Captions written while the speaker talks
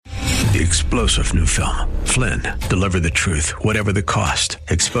The explosive new film, Flynn, deliver the truth, whatever the cost,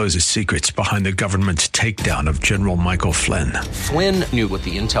 exposes secrets behind the government's takedown of General Michael Flynn. Flynn knew what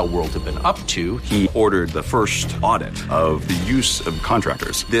the intel world had been up to. He ordered the first audit of the use of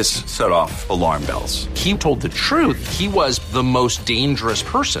contractors. This set off alarm bells. He told the truth. He was the most dangerous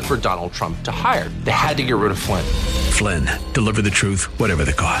person for Donald Trump to hire. They had to get rid of Flynn. Flynn, deliver the truth, whatever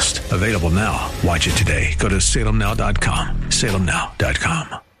the cost. Available now. Watch it today. Go to salemnow.com.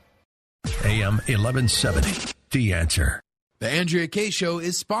 salemnow.com. AM 1170, The Answer. The Andrea Kaye Show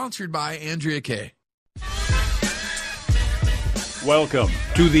is sponsored by Andrea Kaye. Welcome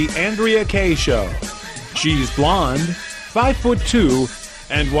to the Andrea Kaye Show. She's blonde, 5'2",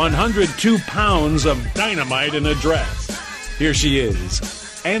 and 102 pounds of dynamite in a dress. Here she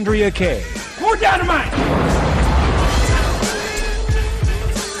is, Andrea Kaye. More dynamite!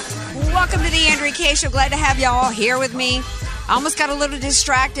 Welcome to the Andrea Kaye Show. Glad to have y'all here with me. I almost got a little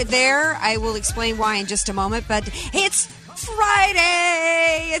distracted there. I will explain why in just a moment. But it's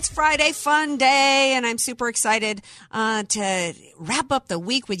Friday. It's Friday Fun Day, and I'm super excited to wrap up the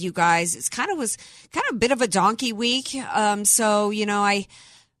week with you guys. It's kind of a bit of a donkey week. So I'm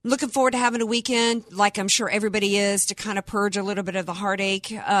looking forward to having a weekend, like I'm sure everybody is, to kind of purge a little bit of the heartache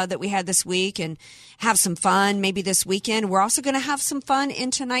that we had this week and have some fun maybe this weekend. We're also going to have some fun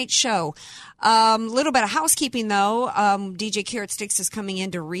in tonight's show. A little bit of housekeeping, though. DJ Carrot Sticks is coming in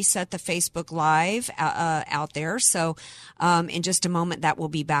to reset the Facebook Live out there. So in just a moment, that will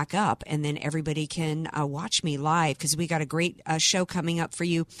be back up, and then everybody can watch me live because we got a great show coming up for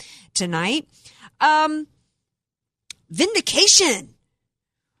you tonight. Vindication.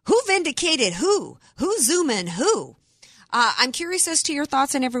 Who vindicated who? Who's zooming who? I'm curious as to your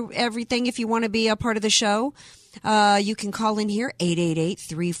thoughts on everything. If you want to be a part of the show, you can call in here,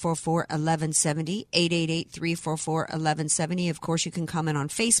 888-344-1170, 888-344-1170. Of course, you can comment on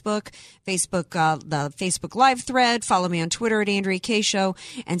Facebook, the Facebook Live thread. Follow me on Twitter at Andrea Kaye Show,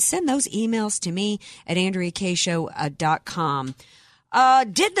 and send those emails to me at AndreaKayeShow.com.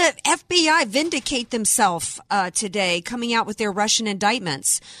 Did the FBI vindicate themselves today, coming out with their Russian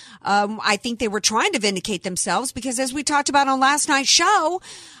indictments? I think they were trying to vindicate themselves because, as we talked about on last night's show,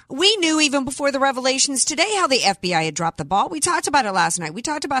 we knew even before the revelations today how the FBI had dropped the ball. We talked about it last night. We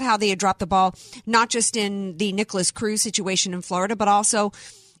talked about how they had dropped the ball, not just in the Nicholas Cruz situation in Florida, but also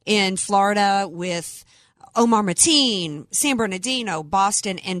in Florida with Omar Mateen, San Bernardino,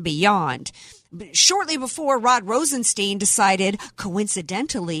 Boston, and beyond. Shortly before Rod Rosenstein decided,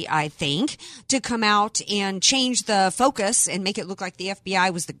 coincidentally, I think, to come out and change the focus and make it look like the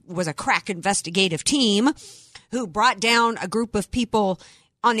FBI was a crack investigative team who brought down a group of people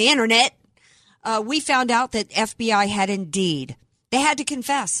on the internet, we found out that FBI had indeed, they had to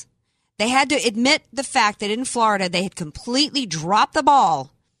confess. They had to admit the fact that in Florida they had completely dropped the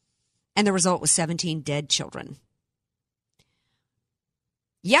ball, and the result was 17 dead children.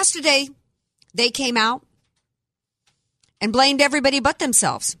 Yesterday, they came out and blamed everybody but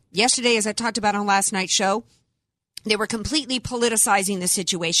themselves. Yesterday, as I talked about on last night's show, they were completely politicizing the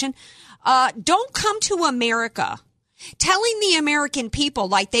situation. Don't come to America telling the American people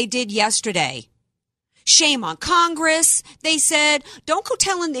like they did yesterday. Shame on Congress, they said. Don't go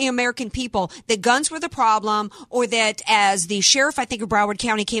telling the American people that guns were the problem, or that, as the sheriff, I think, of Broward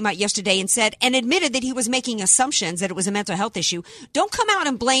County came out yesterday and said and admitted that he was making assumptions that it was a mental health issue. Don't come out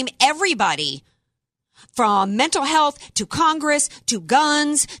and blame everybody, from mental health to Congress to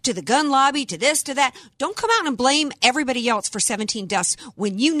guns to the gun lobby to this to that. Don't come out and blame everybody else for 17 deaths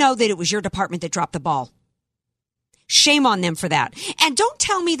when you know that it was your department that dropped the ball. Shame on them for that. And don't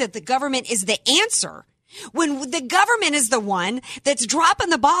tell me that the government is the answer. When the government is the one that's dropping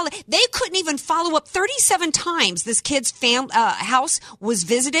the ball, they couldn't even follow up 37 times. This kid's house was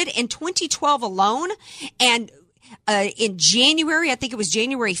visited in 2012 alone. And in January, I think it was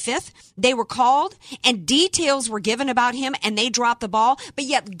January 5th, they were called and details were given about him, and they dropped the ball. But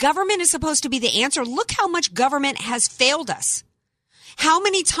yet government is supposed to be the answer. Look how much government has failed us. How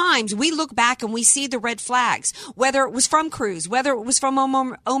many times we look back and we see the red flags, whether it was from Cruz, whether it was from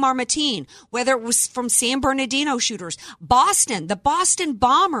Omar Mateen, whether it was from San Bernardino shooters, Boston, the Boston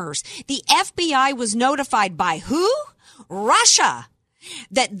bombers. The FBI was notified by who? Russia.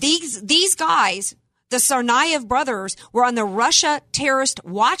 That these guys, the Tsarnaev brothers, were on the Russia terrorist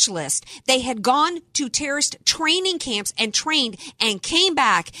watch list. They had gone to terrorist training camps and trained and came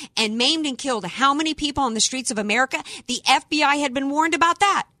back and maimed and killed how many people on the streets of America? The FBI had been warned about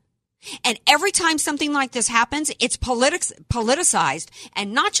that. And every time something like this happens, it's politicized,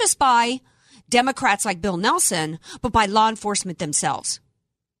 and not just by Democrats like Bill Nelson, but by law enforcement themselves.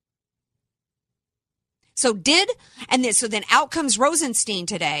 So then out comes Rosenstein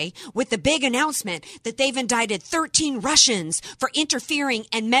today with the big announcement that they've indicted 13 Russians for interfering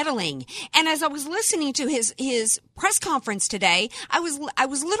and meddling. And as I was listening to his press conference today, I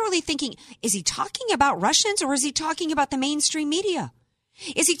was literally thinking, is he talking about Russians or is he talking about the mainstream media?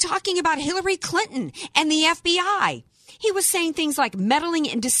 Is he talking about Hillary Clinton and the FBI? He was saying things like meddling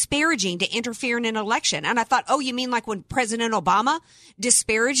and disparaging to interfere in an election. And I thought, oh, you mean like when President Obama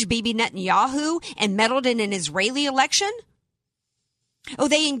disparaged Bibi Netanyahu and meddled in an Israeli election? Oh,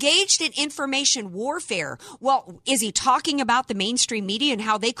 they engaged in information warfare. Well, is he talking about the mainstream media and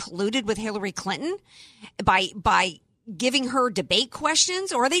how they colluded with Hillary Clinton by giving her debate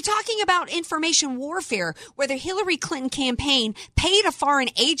questions? Or are they talking about information warfare where the Hillary Clinton campaign paid a foreign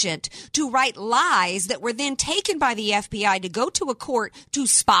agent to write lies that were then taken by the FBI to go to a court to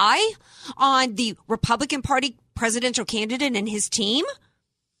spy on the Republican Party presidential candidate and his team?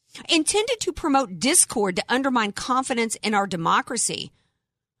 Intended to promote discord to undermine confidence in our democracy.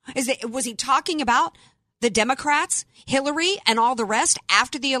 Was he talking about the Democrats, Hillary, and all the rest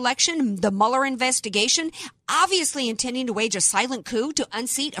after the election, the Mueller investigation, obviously intending to wage a silent coup to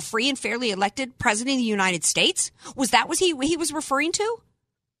unseat a free and fairly elected president of the United States? Was that what he was referring to?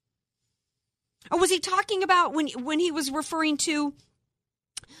 Or was he talking about when he was referring to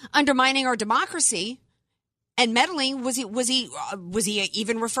undermining our democracy and meddling? Was he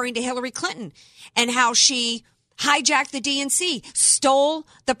even referring to Hillary Clinton and how she hijacked the DNC, stole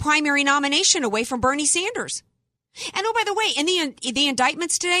the primary nomination away from Bernie Sanders? And oh, by the way, in the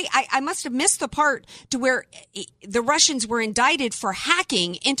indictments today, I must have missed the part to where the Russians were indicted for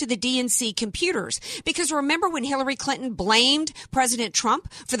hacking into the DNC computers. Because remember when Hillary Clinton blamed President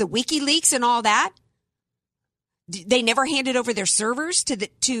Trump for the WikiLeaks and all that? They never handed over their servers to the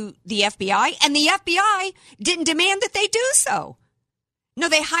FBI, and the FBI didn't demand that they do so. No,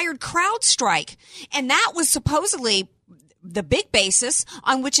 they hired CrowdStrike, and that was supposedly the big basis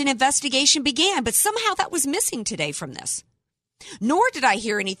on which an investigation began. But somehow that was missing today from this. Nor did I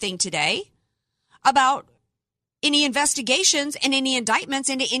hear anything today about any investigations and any indictments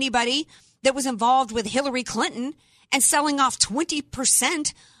into anybody that was involved with Hillary Clinton and selling off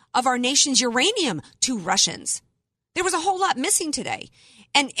 20% of our nation's uranium to Russians. There was a whole lot missing today.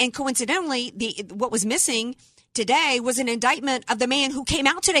 And coincidentally, what was missing today was an indictment of the man who came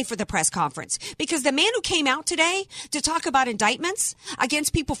out today for the press conference. Because the man who came out today to talk about indictments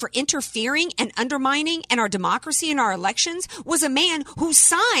against people for interfering and undermining in our democracy and our elections was a man who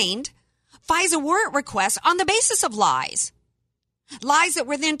signed FISA warrant requests on the basis of lies. Lies that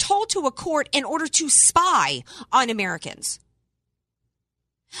were then told to a court in order to spy on Americans.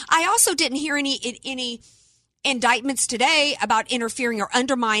 I also didn't hear any indictments today about interfering or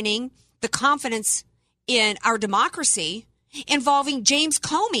undermining the confidence in our democracy involving James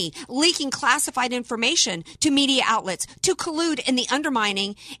Comey leaking classified information to media outlets to collude in the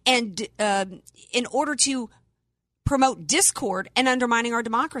undermining and in order to promote discord and undermining our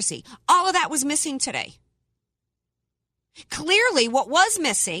democracy. All of that was missing today. Clearly, what was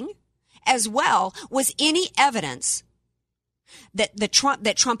missing as well was any evidence that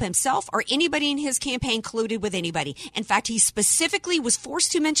Trump himself or anybody in his campaign colluded with anybody. In fact, he specifically was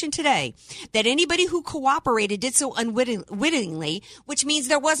forced to mention today that anybody who cooperated did so unwittingly, which means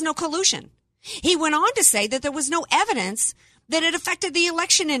there was no collusion. He went on to say that there was no evidence that it affected the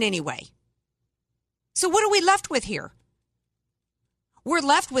election in any way. So what are we left with here? We're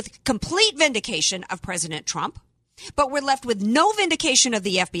left with complete vindication of President Trump, but we're left with no vindication of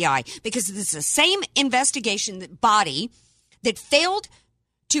the FBI because this is the same investigation body that failed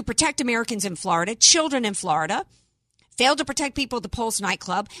to protect Americans in Florida, children in Florida, failed to protect people at the Pulse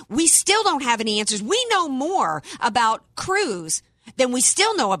nightclub. We still don't have any answers. We know more about Cruz than we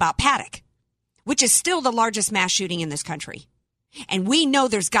still know about Paddock, which is still the largest mass shooting in this country. And we know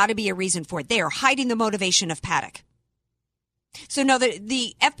there's got to be a reason for it. They are hiding the motivation of Paddock. So no,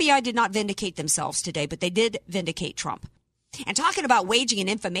 the FBI did not vindicate themselves today, but they did vindicate Trump. And talking about waging an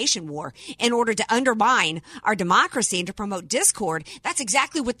information war in order to undermine our democracy and to promote discord, that's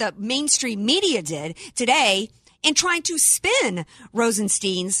exactly what the mainstream media did today in trying to spin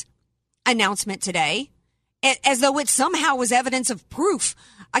Rosenstein's announcement today as though it somehow was evidence of proof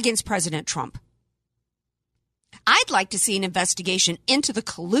against President Trump. I'd like to see an investigation into the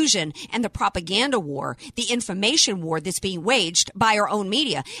collusion and the propaganda war, the information war that's being waged by our own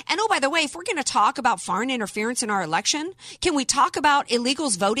media. And oh, by the way, if we're going to talk about foreign interference in our election, can we talk about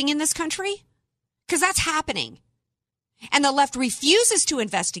illegals voting in this country? Because that's happening. And the left refuses to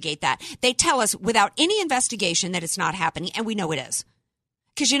investigate that. They tell us without any investigation that it's not happening, and we know it is.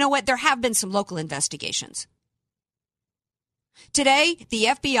 Because you know what? There have been some local investigations. Today, the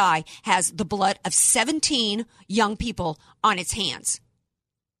FBI has the blood of 17 young people on its hands.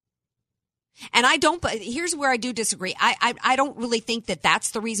 And here's where I do disagree. I don't really think that that's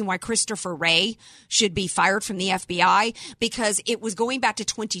the reason why Christopher Wray should be fired from the FBI, because it was going back to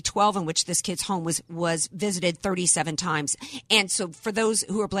 2012 in which this kid's home was visited 37 times. And so for those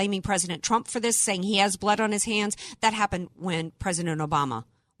who are blaming President Trump for this, saying he has blood on his hands, that happened when President Obama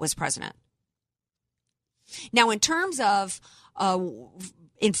was president. Now, in terms of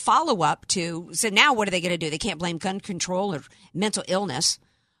in follow-up to, so now what are they going to do? They can't blame gun control or mental illness.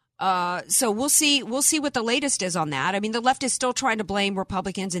 So we'll see what the latest is on that. I mean, the left is still trying to blame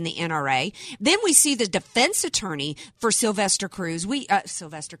Republicans and the NRA. Then we see the defense attorney for Sylvester Cruz,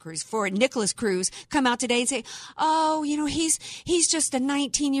 for Nicholas Cruz, come out today and say, oh, he's just a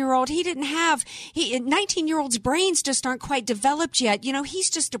 19-year-old. 19-year-olds' brains just aren't quite developed yet.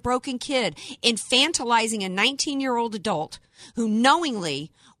 He's just a broken kid, infantilizing a 19-year-old adult who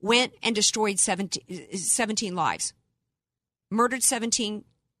knowingly went and destroyed 17 lives, murdered 17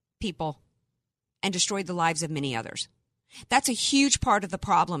 people, and destroyed the lives of many others. That's a huge part of the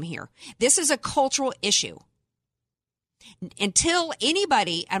problem here. This is a cultural issue. Until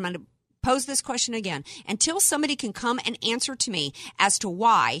anybody, I'm going to pose this question again, until somebody can come and answer to me as to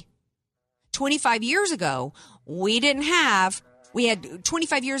why 25 years ago we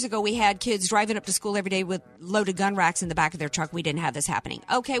had kids driving up to school every day with loaded gun racks in the back of their truck. We didn't have this happening.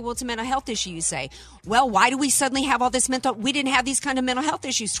 Okay, well, it's a mental health issue, you say. Well, why do we suddenly have all this we didn't have these kind of mental health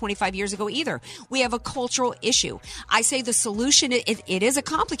issues 25 years ago either. We have a cultural issue. I say the solution, it is a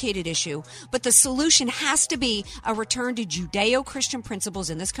complicated issue, but the solution has to be a return to Judeo-Christian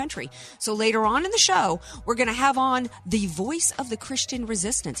principles in this country. So later on in the show, we're going to have on the voice of the Christian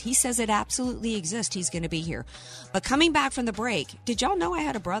resistance. He says it absolutely exists. He's going to be here. But coming back from the break, did y'all know I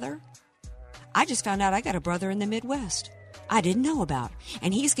had a brother? I just found out I got a brother in the Midwest I didn't know about.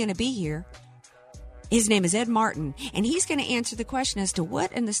 And he's going to be here. His name is Ed Martin. And he's going to answer the question as to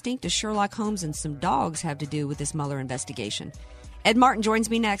what in the stink does Sherlock Holmes and some dogs have to do with this Mueller investigation. Ed Martin joins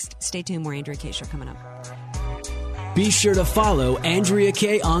me next. Stay tuned. More Andrea Kaye Show coming up. Be sure to follow Andrea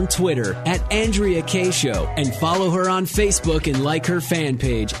Kaye on Twitter @Andrea Kaye Show and follow her on Facebook and like her fan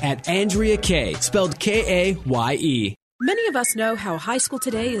page @Andrea Kaye, spelled Kaye. Many of us know how high school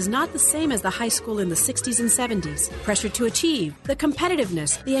today is not the same as the high school in the 60s and 70s. Pressure to achieve, the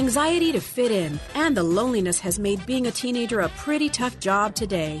competitiveness, the anxiety to fit in, and the loneliness has made being a teenager a pretty tough job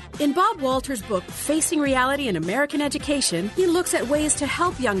today. In Bob Walter's book, Facing Reality in American Education, he looks at ways to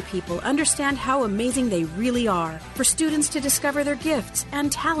help young people understand how amazing they really are, for students to discover their gifts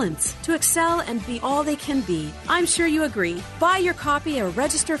and talents, to excel and be all they can be. I'm sure you agree. Buy your copy or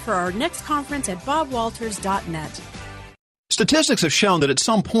register for our next conference at bobwalters.net. Statistics have shown that at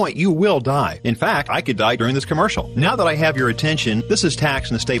some point you will die. In fact, I could die during this commercial. Now that I have your attention, this is tax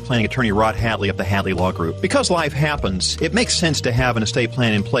and estate planning attorney Rod Hadley of the Hadley Law Group. Because life happens, it makes sense to have an estate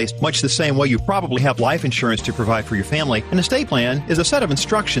plan in place, much the same way you probably have life insurance to provide for your family. An estate plan is a set of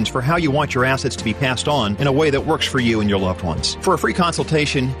instructions for how you want your assets to be passed on in a way that works for you and your loved ones. For a free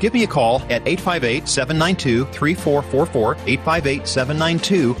consultation, give me a call at 858-792-3444,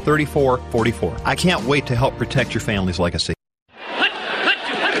 858-792-3444. I can't wait to help protect your family's legacy.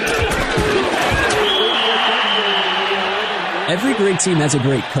 Every great team has a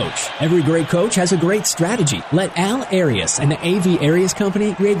great coach. Every great coach has a great strategy. Let Al Arias and the AV Arias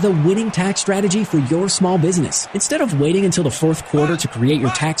Company create the winning tax strategy for your small business. Instead of waiting until the fourth quarter to create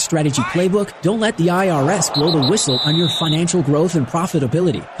your tax strategy playbook, don't let the IRS blow the whistle on your financial growth and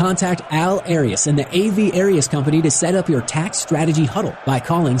profitability. Contact Al Arias and the AV Arias Company to set up your tax strategy huddle by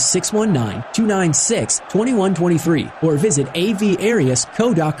calling 619-296-2123 or visit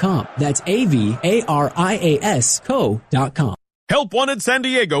avariasco.com. That's avariasco.com.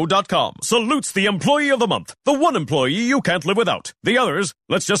 HelpWantedSanDiego.com salutes the Employee of the Month, the one employee you can't live without. The others,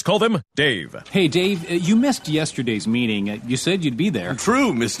 let's just call them Dave. Hey, Dave, you missed yesterday's meeting. You said you'd be there.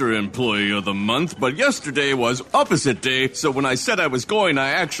 True, Mr. Employee of the Month, but yesterday was opposite day, so when I said I was going,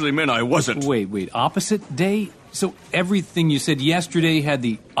 I actually meant I wasn't. Wait, opposite day? So everything you said yesterday had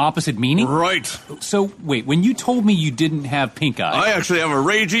the opposite meaning? Right. So, wait, when you told me you didn't have pink eye... I actually have a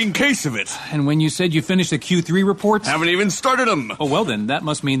raging case of it. And when you said you finished the Q3 reports... Haven't even started them. Oh, well then, that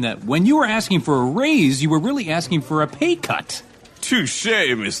must mean that when you were asking for a raise, you were really asking for a pay cut. Touché,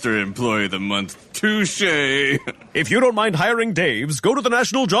 Mr. Employee of the Month. touche. If you don't mind hiring Daves, go to the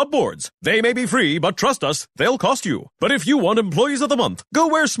national job boards. They may be free, but trust us, they'll cost you. But if you want employees of the month, go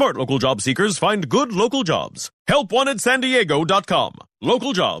where smart local job seekers find good local jobs. HelpWantedSanDiego.com.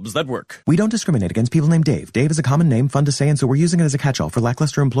 Local jobs that work. We don't discriminate against people named Dave. Dave is a common name, fun to say, and so we're using it as a catch-all for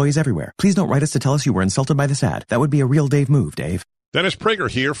lackluster employees everywhere. Please don't write us to tell us you were insulted by this ad. That would be a real Dave move, Dave. Dennis Prager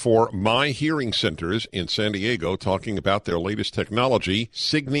here for My Hearing Centers in San Diego, talking about their latest technology,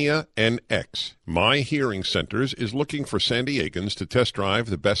 Signia NX. My Hearing Centers is looking for San Diegans to test drive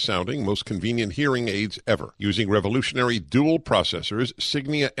the best-sounding, most convenient hearing aids ever. Using revolutionary dual processors,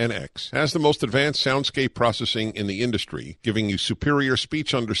 Signia NX has the most advanced soundscape processing in the industry, giving you superior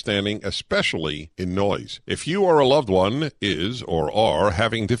speech understanding, especially in noise. If you or a loved one is or are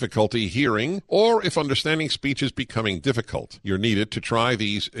having difficulty hearing, or if understanding speech is becoming difficult, you're needed to try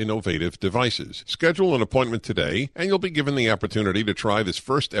these innovative devices. Schedule an appointment today, and you'll be given the opportunity to try this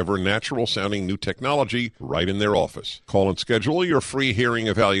first-ever natural-sounding new technology right in their office. Call and schedule your free hearing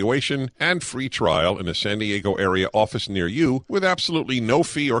evaluation and free trial in a San Diego area office near you with absolutely no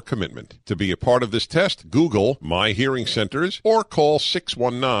fee or commitment. To be a part of this test, Google My Hearing Centers or call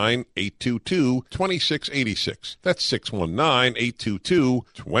 619-822-2686. That's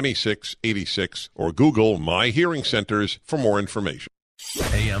 619-822-2686 or Google My Hearing Centers for more information.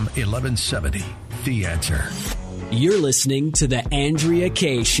 AM 1170, The Answer. You're listening to The Andrea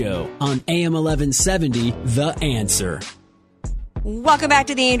Kaye Show on AM 1170, The Answer. Welcome back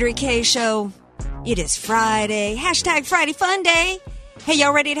to The Andrea Kaye Show. It is Friday. Hashtag Friday Fun Day. Hey,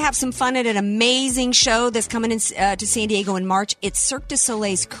 y'all ready to have some fun at an amazing show that's coming in, to San Diego in March? It's Cirque du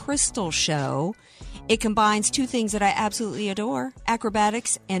Soleil's Crystal Show. It combines two things that I absolutely adore,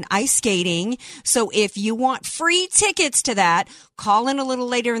 acrobatics and ice skating. So if you want free tickets to that, call in a little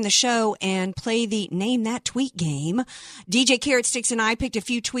later in the show and play the Name That Tweet game. DJ Carrot Sticks and I picked a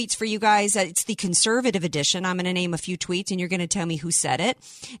few tweets for you guys. It's the conservative edition. I'm going to name a few tweets and you're going to tell me who said it.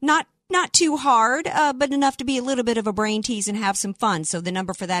 Not too hard, but enough to be a little bit of a brain tease and have some fun. So the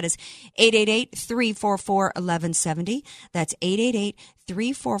number for that is 888-344-1170. That's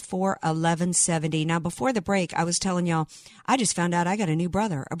 888-344-1170. Now, before the break, I was telling y'all, I just found out I got a new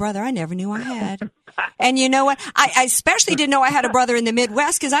brother, a brother I never knew I had. And you know what? I especially didn't know I had a brother in the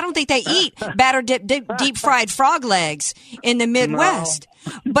Midwest because I don't think they eat batter deep fried frog legs in the Midwest.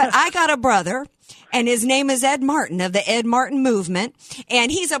 No. But I got a brother. And his name is Ed Martin of the Ed Martin Movement.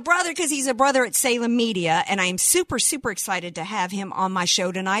 And he's a brother because he's a brother at Salem Media. And I'm super, super excited to have him on my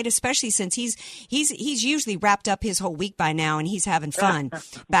show tonight, especially since he's usually wrapped up his whole week by now and he's having fun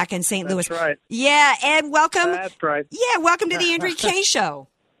back in St. Louis. That's right. Yeah, Ed, welcome. That's right. Yeah, welcome to the Andrea Kaye Show.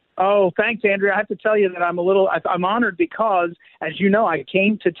 Oh, thanks, Andrea. I have to tell you that I'm honored because, as you know, I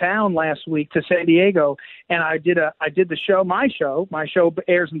came to town last week to San Diego, and I did the show. My show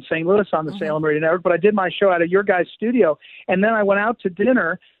airs in St. Louis on the Salem Radio Network, but I did my show out of your guys' studio, and then I went out to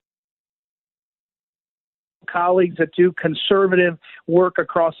dinner. Colleagues that do conservative work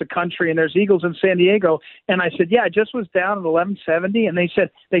across the country, and there's Eagles in San Diego. And I said, yeah, I just was down at 1170, and they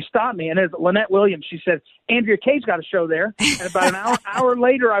stopped me. And there's Lynette Williams. She said, Andrea Kaye's got a show there. And about an hour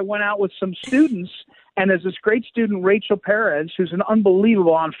later, I went out with some students, and there's this great student, Rachel Perez, who's an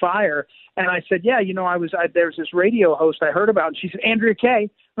unbelievable on fire. And I said, yeah, you know, there's this radio host I heard about, and she said, Andrea Kaye.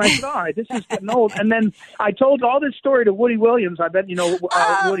 And I said, all right, this is getting old. And then I told all this story to Woody Williams. I bet you know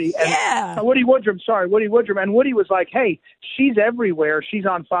Woody. And, Woody Woodrum. And Woody was like, hey, she's everywhere. She's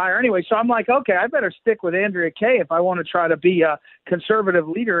on fire. Anyway, so I'm like, okay, I better stick with Andrea Kaye if I want to try to be a conservative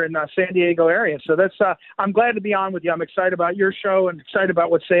leader in the San Diego area. So that's I'm glad to be on with you. I'm excited about your show and excited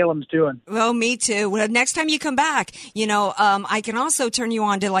about what Salem's doing. Well, me too. Well, next time you come back, you know, I can also turn you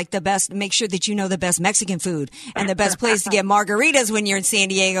on to like the best, make sure that you know the best Mexican food and the best place to get margaritas when you're in San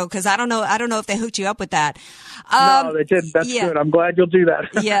Diego. Because I don't know if they hooked you up with that. No, they didn't. That's good. I'm glad you'll do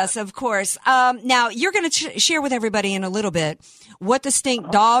that. Yes, of course. Now, you're going to share with everybody in a little bit what the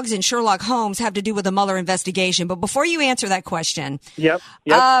stink dogs and Sherlock Holmes have to do with the Mueller investigation. But before you answer that question, Yep.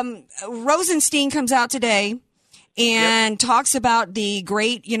 Rosenstein comes out today and talks about the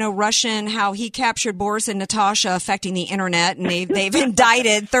great, you know, Russian, how he captured Boris and Natasha affecting the internet, and they've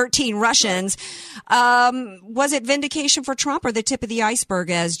indicted 13 Russians. Was it vindication for Trump or the tip of the iceberg,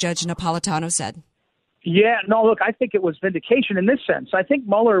 as Judge Napolitano said? Yeah, no, look, I think it was vindication in this sense. I think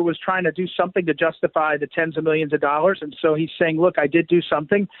Mueller was trying to do something to justify the tens of millions of dollars, and so he's saying, look, I did do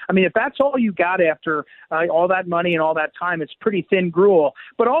something. I mean, if that's all you got after all that money and all that time, it's pretty thin gruel.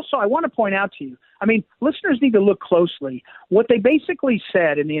 But also, I want to point out to you, I mean, listeners need to look closely. What they basically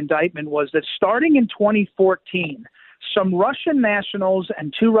said in the indictment was that starting in 2014, some Russian nationals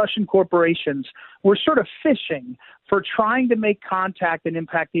and 2 Russian corporations were sort of fishing for trying to make contact and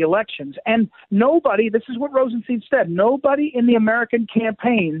impact the elections. And nobody, this is what Rosenstein said, nobody in the American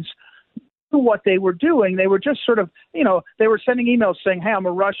campaigns knew what they were doing. They were just sort of, they were sending emails saying, hey, I'm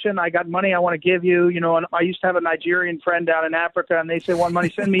a Russian. I got money I want to give you. And I used to have a Nigerian friend down in Africa, and they say, want money,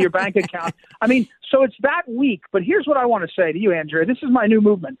 send me your bank account. I mean, so it's that weak. But here's what I want to say to you, Andrea. This is my new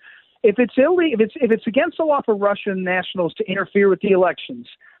movement. If it's illegal, if it's against the law for Russian nationals to interfere with the elections,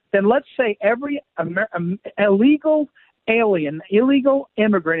 then let's say every illegal alien, illegal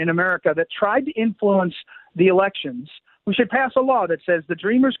immigrant in America that tried to influence the elections, we should pass a law that says the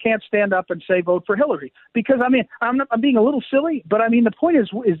Dreamers can't stand up and say vote for Hillary. Because, I mean, I'm being a little silly, but I mean, the point is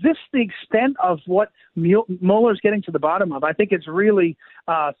this the extent of what Mueller's getting to the bottom of? I think it's really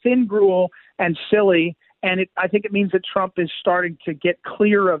thin gruel and silly. And I think it means that Trump is starting to get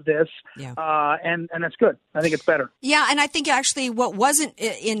clear of this, and that's good. I think it's better. Yeah, and I think actually what wasn't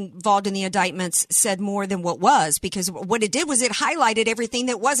involved in the indictments said more than what was, because what it did was it highlighted everything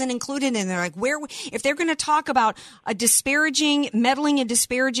that wasn't included in there. Like if they're going to talk about a meddling and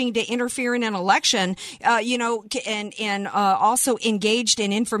disparaging to interfere in an election, and also engaged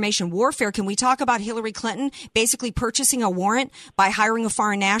in information warfare, can we talk about Hillary Clinton basically purchasing a warrant by hiring a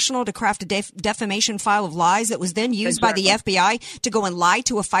foreign national to craft a defamation file of lies that was then used by the FBI to go and lie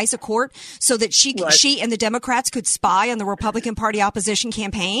to a FISA court so that she and the Democrats could spy on the Republican Party opposition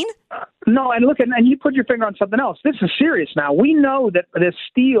campaign? No, and look, and you put your finger on something else. This is serious now. We know that this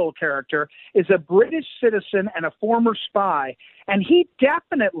Steele character is a British citizen and a former spy, and he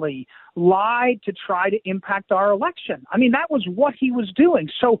definitely lied to try to impact our election. I mean, that was what he was doing.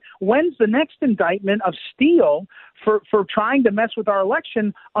 So when's the next indictment of Steele for trying to mess with our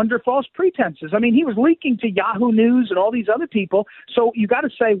election under false pretenses? I mean, he was leaking to Yahoo News and all these other people. So you got to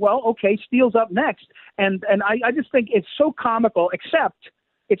say, well, okay, Steele's up next. And I just think it's so comical, except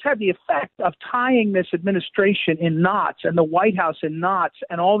it's had the effect of tying this administration in knots and the White House in knots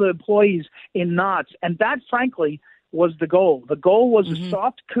and all the employees in knots. And that, frankly, was the goal. The goal was a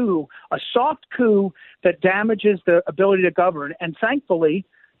soft coup that damages the ability to govern. And thankfully,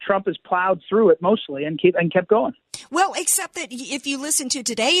 Trump has plowed through it mostly and kept going. Well, except that if you listen to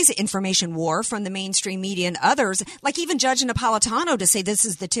today's information war from the mainstream media and others, like even Judge Napolitano to say this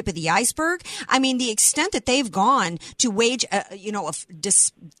is the tip of the iceberg. I mean, the extent that they've gone to wage,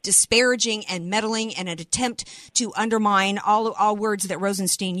 disparaging and meddling and an attempt to undermine all words that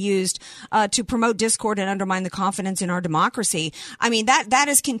Rosenstein used to promote discord and undermine the confidence in our democracy. I mean, that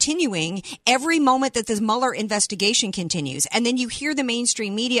is continuing every moment that this Mueller investigation continues. And then you hear the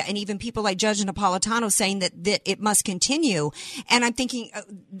mainstream media and even people like Judge Napolitano saying that it must continue. And I'm thinking,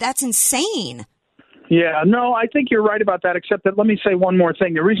 that's insane. Yeah, no, I think you're right about that, except that let me say one more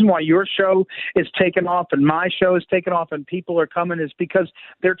thing. The reason why your show is taken off and my show is taken off and people are coming is because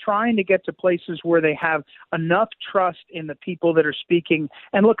they're trying to get to places where they have enough trust in the people that are speaking.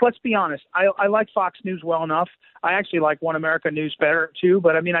 And look, let's be honest. I like Fox News well enough. I actually like One America News better, too.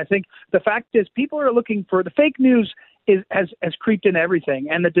 But, I mean, I think the fact is people are looking for the fake news has creeped in everything.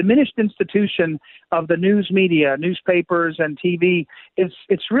 And the diminished institution of the news media, newspapers and TV,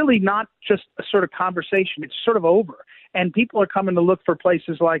 it's really not just a sort of conversation. It's sort of over. And people are coming to look for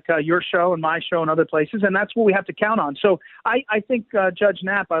places like your show and my show and other places, and that's what we have to count on. So I think Judge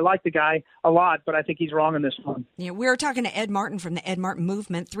Knapp, I like the guy a lot, but I think he's wrong in this one. Yeah, we were talking to Ed Martin from the Ed Martin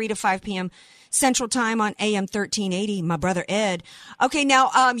Movement, 3 to 5 p.m. Central Time on AM 1380, my brother Ed. Okay,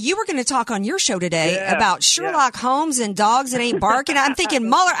 now you were going to talk on your show today about Sherlock Holmes and dogs that ain't barking. I'm thinking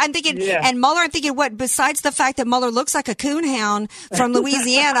Mueller. I'm thinking what, besides the fact that Mueller looks like a coonhound from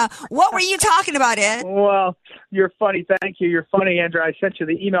Louisiana, what were you talking about, Ed? Well, you're funny. Thank you. You're funny, Andrew. I sent you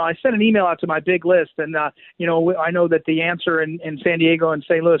the email. I sent an email out to my big list, and I know that the Answer in San Diego and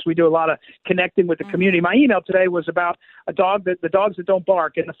St. Louis, we do a lot of connecting with the community. My email today was about the dogs that don't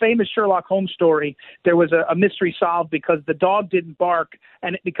bark. In the famous Sherlock Holmes story, there was a mystery solved because the dog didn't bark,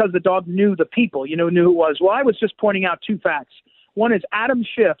 and because the dog knew the people, knew who it was. Well, I was just pointing out two facts. One is Adam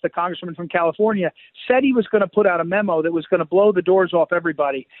Schiff, the congressman from California, said he was going to put out a memo that was going to blow the doors off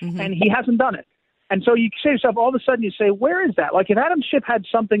everybody, and he hasn't done it. And so you say to yourself, all of a sudden you say, where is that? Like if Adam Schiff had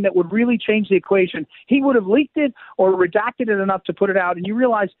something that would really change the equation, he would have leaked it or redacted it enough to put it out. And you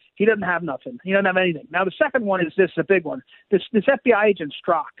realize he doesn't have nothing. He doesn't have anything. Now, the second one is this, a big one. This FBI agent,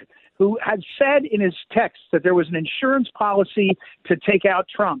 Strzok, who had said in his text that there was an insurance policy to take out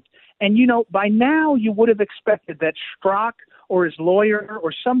Trump. And, by now you would have expected that Strzok or his lawyer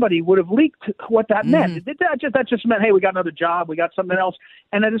or somebody would have leaked what that meant. That just meant, hey, we got another job, we got something else.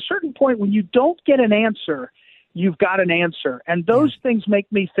 And at a certain point, when you don't get an answer, you've got an answer. And those things make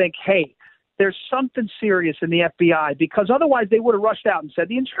me think, hey, there's something serious in the FBI, because otherwise they would have rushed out and said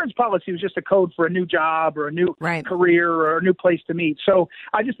the insurance policy was just a code for a new job or a new career or a new place to meet. So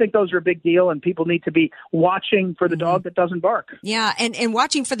I just think those are a big deal, and people need to be watching for the dog that doesn't bark. Yeah, and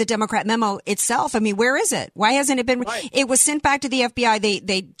watching for the Democrat memo itself. I mean, where is it? Why hasn't it been? It was sent back to the FBI.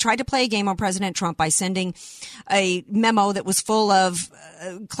 They tried to play a game on President Trump by sending a memo that was full of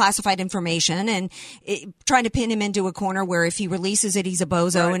classified information and trying to pin him into a corner where if he releases it, he's a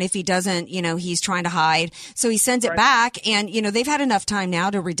bozo, and if he doesn't, he's trying to hide. So he sends it back, and they've had enough time now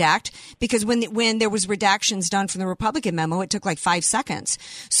to redact, because when there was redactions done from the Republican memo, it took like 5 seconds.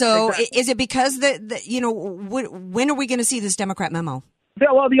 So is it because when are we going to see this Democrat memo?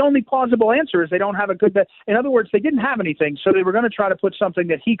 Well, the only plausible answer is they don't have a good. In other words, they didn't have anything, so they were going to try to put something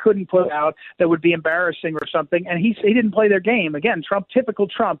that he couldn't put out that would be embarrassing or something. And he didn't play their game. Again, typical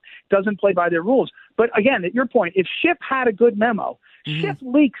Trump, doesn't play by their rules. But again, at your point, if Schiff had a good memo, Schiff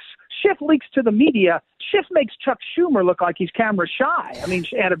leaks to the media. Schiff makes Chuck Schumer look like he's camera shy. I mean,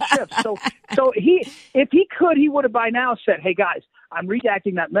 Adam Schiff. So if he could, he would have by now said, "Hey guys, I'm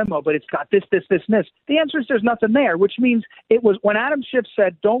redacting that memo, but it's got this, this, this, and this." The answer is there's nothing there, which means it was when Adam Schiff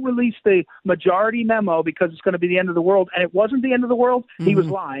said, "Don't release the majority memo because it's going to be the end of the world," and it wasn't the end of the world, he was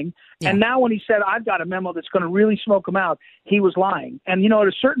lying. Yeah. And now when he said, "I've got a memo that's going to really smoke him out," he was lying. And at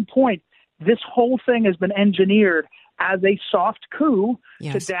a certain point, this whole thing has been engineered as a soft coup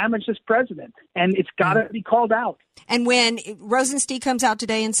to damage this president, and it's got to be called out. And when Rosenstein comes out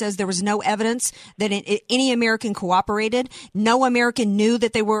today and says there was no evidence that any American cooperated, no American knew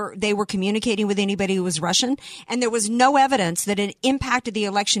that they were communicating with anybody who was Russian, and there was no evidence that it impacted the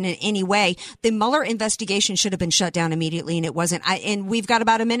election in any way, the Mueller investigation should have been shut down immediately, and it wasn't. And we've got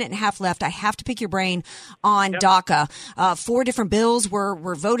about a minute and a half left. I have to pick your brain on DACA. 4 different bills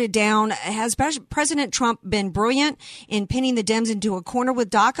were voted down. Has President Trump been brilliant in pinning the Dems into a corner with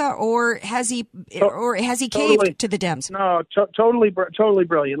DACA, or has he caved to the Dems? No, totally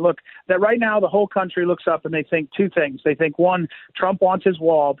brilliant. Look, that right now the whole country looks up and they think 2 things. They think, one, Trump wants his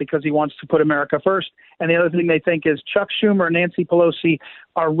wall because he wants to put America first. And the other thing they think is Chuck Schumer and Nancy Pelosi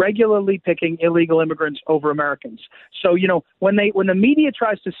are regularly picking illegal immigrants over Americans. So, when the media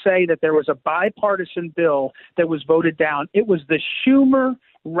tries to say that there was a bipartisan bill that was voted down, it was the Schumer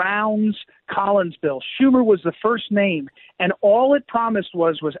Rounds Collins bill. Schumer was the first name, and all it promised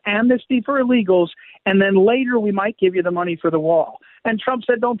was amnesty for illegals, and then later we might give you the money for the wall. And Trump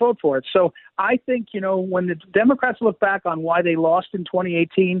said, don't vote for it. So I think, when the Democrats look back on why they lost in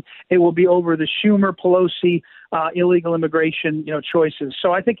 2018, it will be over the Schumer-Pelosi illegal immigration, choices.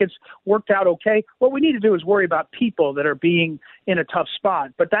 So I think it's worked out okay. What we need to do is worry about people that are being in a tough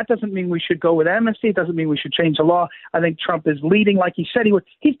spot. But that doesn't mean we should go with amnesty. It doesn't mean we should change the law. I think Trump is leading like he said he would.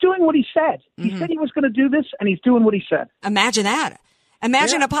 He's doing what he said. He said he was going to do this, and he's doing what he said. Imagine that.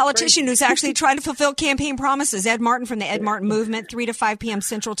 Imagine a politician who's actually trying to fulfill campaign promises. Ed Martin from the Ed Martin Movement, 3 to 5 p.m.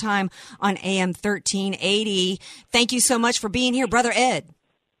 Central Time on AM 1380. Thank you so much for being here, Brother Ed.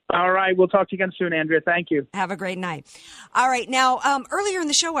 All right. We'll talk to you again soon, Andrea. Thank you. Have a great night. All right. Now, earlier in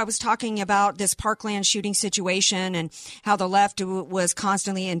the show, I was talking about this Parkland shooting situation and how the left was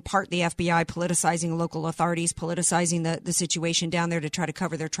constantly, in part, the FBI politicizing local authorities, politicizing the situation down there to try to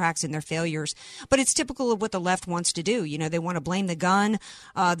cover their tracks and their failures. But it's typical of what the left wants to do. They want to blame the gun.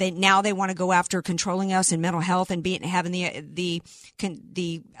 They want to go after controlling us in mental health and having the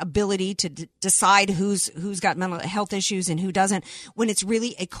ability to decide who's got mental health issues and who doesn't, when it's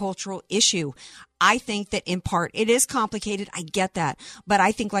really a cultural issue. I think that in part it is complicated. I get that. But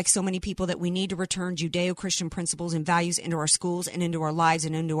I think, like so many people, that we need to return Judeo-Christian principles and values into our schools and into our lives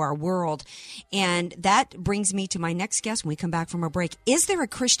and into our world. And that brings me to my next guest when we come back from our break. Is there a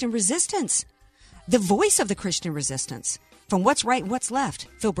Christian resistance? The voice of the Christian resistance. From what's right and what's left.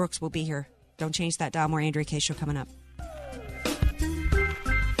 Phil Brooks will be here. Don't change that dial. More Andrea Kaye Show coming up.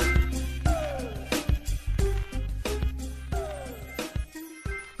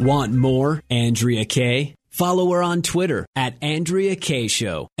 Want more Andrea Kaye? Follow her on Twitter at Andrea Kaye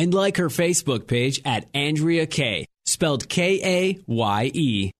Show and like her Facebook page at Andrea Kaye, spelled Kaye.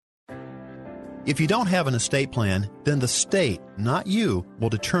 If you don't have an estate plan, then the state, not you, will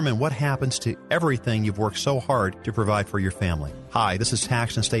determine what happens to everything you've worked so hard to provide for your family. Hi, this is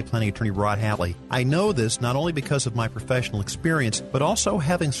tax and estate planning attorney Rod Hatley. I know this not only because of my professional experience, but also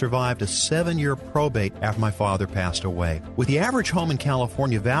having survived a 7-year probate after my father passed away. With the average home in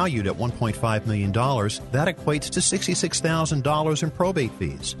California valued at $1.5 million, that equates to $66,000 in probate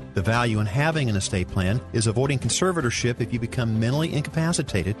fees. The value in having an estate plan is avoiding conservatorship if you become mentally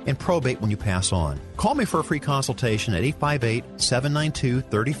incapacitated and probate when you pass on. Call me for a free consultation at 858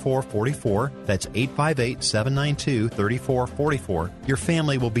 858-792-3444. That's 858-792-3444. Your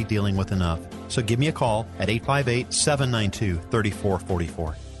family will be dealing with enough. So give me a call at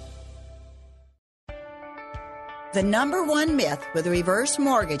 858-792-3444. The number one myth with a reverse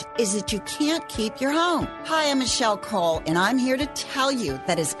mortgage is that you can't keep your home. Hi, I'm Michelle Cole, and I'm here to tell you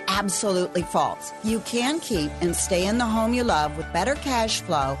that is absolutely false. You can keep and stay in the home you love with better cash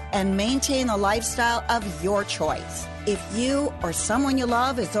flow and maintain the lifestyle of your choice. If you or someone you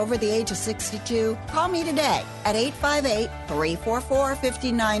love is over the age of 62, call me today at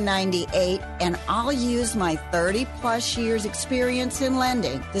 858-344-5998, and I'll use my 30-plus years experience in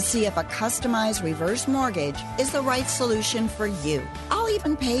lending to see if a customized reverse mortgage is the right solution for you. I'll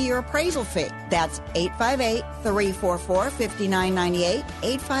even pay your appraisal fee. That's 858-344-5998,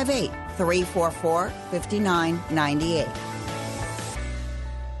 858-344-5998.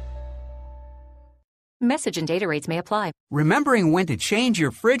 Message and data rates may apply. Remembering when to change your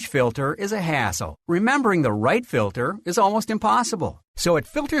fridge filter is a hassle. Remembering the right filter is almost impossible. So at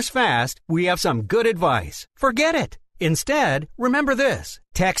Filters Fast, we have some good advice. Forget it. Instead, remember this.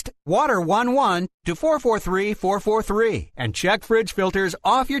 Text WATER11 to 443-443 and check fridge filters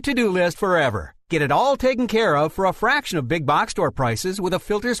off your to-do list forever. Get it all taken care of for a fraction of big box store prices with a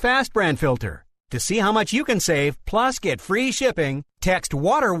Filters Fast brand filter. To see how much you can save, plus get free shipping, text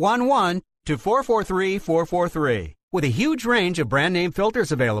WATER11 to 443-443. With a huge range of brand name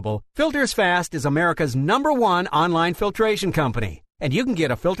filters available, Filters Fast is America's #1 online filtration company. And you can get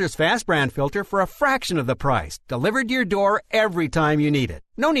a Filters Fast brand filter for a fraction of the price, delivered to your door every time you need it.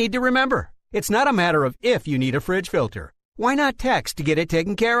 No need to remember. It's not a matter of if you need a fridge filter. Why not text to get it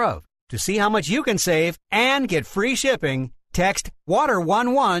taken care of? To see how much you can save and get free shipping, text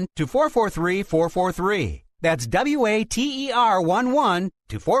WATER11 to 443-443. That's WATER11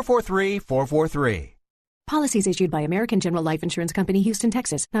 to 443-443. Policies issued by American General Life Insurance Company, Houston,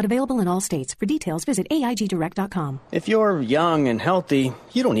 Texas. Not available in all states. For details, visit AIGdirect.com. If you're young and healthy,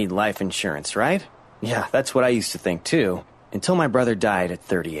 you don't need life insurance, right? Yeah, that's what I used to think, too, until my brother died at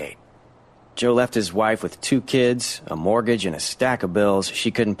 38. Joe left his wife with 2 kids, a mortgage, and a stack of bills she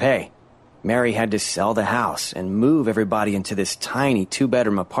couldn't pay. Mary had to sell the house and move everybody into this tiny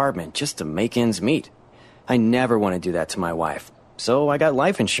 2-bedroom apartment just to make ends meet. I never want to do that to my wife, so I got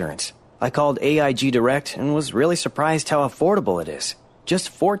life insurance. I called AIG Direct and was really surprised how affordable it is. Just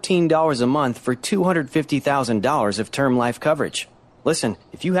 $14 a month for $250,000 of term life coverage. Listen,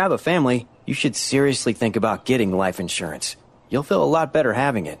 if you have a family, you should seriously think about getting life insurance. You'll feel a lot better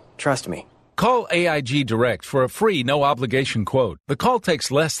having it, trust me. Call AIG Direct for a free, no-obligation quote. The call takes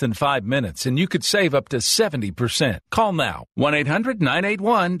less than 5 minutes, and you could save up to 70%. Call now.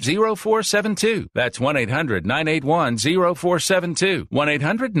 1-800-981-0472. That's 1-800-981-0472.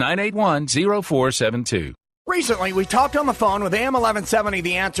 1-800-981-0472. Recently, we talked on the phone with AM 1170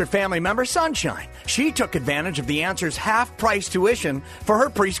 The Answer family member Sunshine. She took advantage of The Answer's half-price tuition for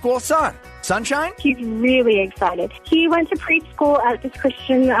her preschool son. Sunshine? He's really excited. He went to preschool at this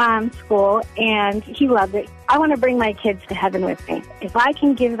Christian school, and he loved it. I want to bring my kids to heaven with me. If I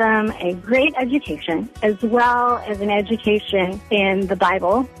can give them a great education, as well as an education in the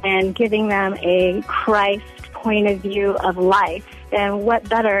Bible, and giving them a Christ point of view of life, then what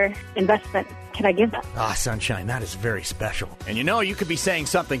better investment can I give them? Sunshine, that is very special. And you know, you could be saying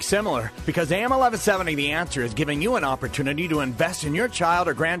something similar, because AM 1170 The Answer is giving you an opportunity to invest in your child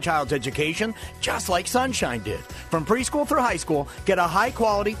or grandchild's education, just like Sunshine did. From preschool through high school, get a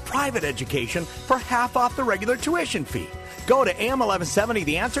high-quality private education for half off the regular tuition fee. Go to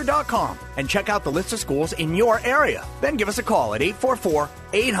am1170theanswer.com and check out the list of schools in your area. Then give us a call at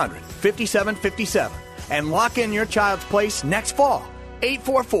 844-800-5757 and lock in your child's place next fall.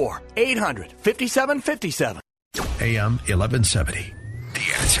 844-800-5757. AM 1170.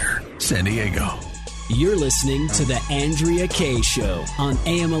 The Answer. San Diego. You're listening to The Andrea Kaye Show on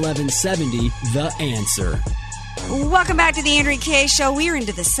AM 1170, The Answer. Welcome back to The Andrea Kaye Show. We're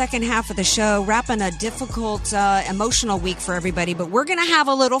into the second half of the show, wrapping a difficult, emotional week for everybody. But we're going to have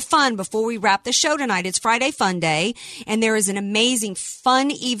a little fun before we wrap the show tonight. It's Friday Fun Day, and there is an amazing fun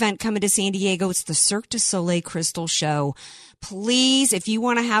event coming to San Diego. It's the Cirque du Soleil Crystal Show. Please, if you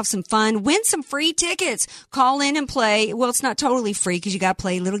want to have some fun, win some free tickets. Call in and play. Well, it's not totally free because you got to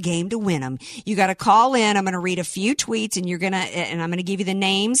play a little game to win them. You got to call in. I'm going to read a few tweets, and I'm going to give you the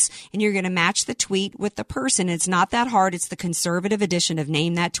names, and you're going to match the tweet with the person. It's not that hard. It's the conservative edition of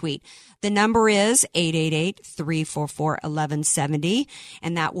Name That Tweet. The number is 888-344-1170,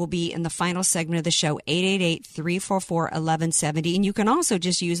 and that will be in the final segment of the show, 888-344-1170. And you can also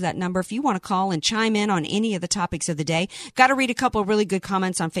just use that number if you want to call and chime in on any of the topics of the day. Got to read a couple of really good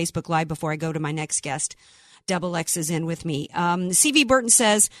comments on Facebook Live before I go to my next guest. Double X is in with me. CV Burton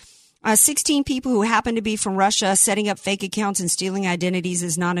says, 16 people who happen to be from Russia setting up fake accounts and stealing identities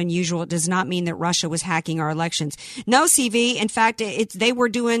is not unusual. It does not mean that Russia was hacking our elections. No, CV. In fact, they were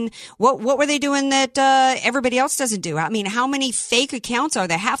doing what were they doing that everybody else doesn't do? I mean, how many fake accounts are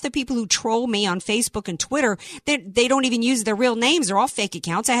there? Half the people who troll me on Facebook and Twitter, they don't even use their real names. They're all fake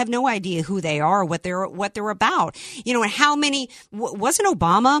accounts. I have no idea who they are or what they're about. You know, and how many wasn't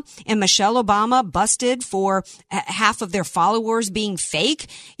Obama and Michelle Obama busted for half of their followers being fake?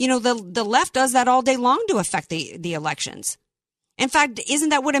 You know, the left does that all day long to affect the elections. In fact, isn't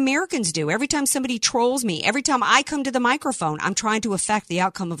that what Americans do? Every time somebody trolls me, every time I come to the microphone, I'm trying to affect the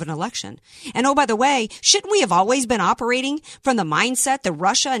outcome of an election. And oh, by the way, shouldn't we have always been operating from the mindset that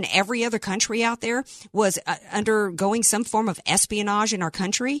Russia and every other country out there was undergoing some form of espionage in our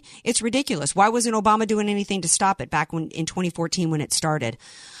country? It's ridiculous. Why wasn't Obama doing anything to stop it back in 2014 when it started?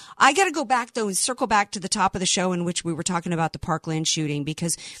 I got to go back, though, and circle back to the top of the show in which we were talking about the Parkland shooting,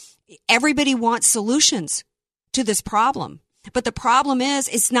 because everybody wants solutions to this problem. But the problem is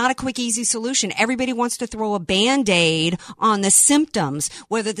it's not a quick, easy solution. Everybody wants to throw a Band-Aid on the symptoms,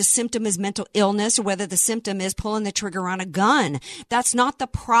 whether the symptom is mental illness or whether the symptom is pulling the trigger on a gun. That's not the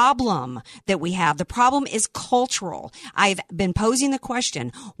problem that we have. The problem is cultural. I've been posing the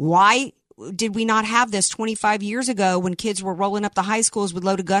question, why did we not have this 25 years ago when kids were rolling up the high schools with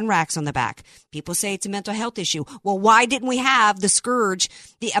loaded gun racks on the back? People say it's a mental health issue. Well, why didn't we have the scourge,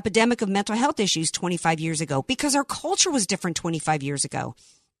 the epidemic of mental health issues 25 years ago? Because our culture was different 25 years ago.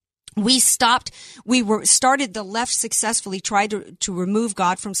 Started the left successfully tried to remove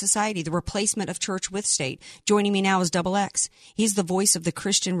God from society, the replacement of church with state. Joining me now is Double X. He's the voice of the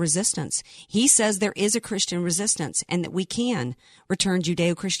Christian resistance. He says there is a Christian resistance and that we can return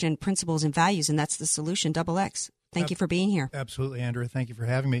Judeo-Christian principles and values, and that's the solution. Double X, thank you for being here. Absolutely, Andrea. Thank you for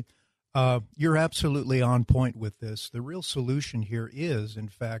having me. You're absolutely on point with this. The real solution here is, in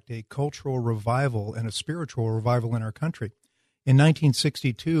fact, a cultural revival and a spiritual revival in our country. In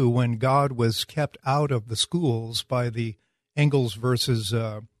 1962, when God was kept out of the schools by the Engels versus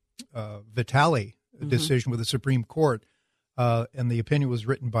Vitale decision with the Supreme Court, and the opinion was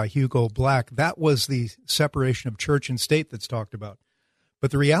written by Hugo Black, that was the separation of church and state that's talked about.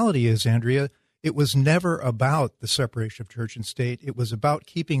 But the reality is, Andrea, it was never about the separation of church and state. It was about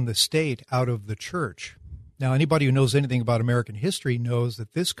keeping the state out of the church. Now, anybody who knows anything about American history knows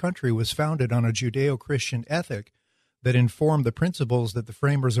that this country was founded on a Judeo-Christian ethic that informed the principles that the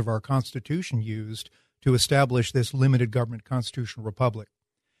framers of our Constitution used to establish this limited government constitutional republic.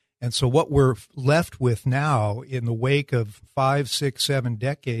 And so what we're left with now, in the wake of 5, 6, 7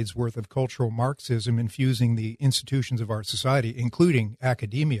 decades worth of cultural Marxism infusing the institutions of our society, including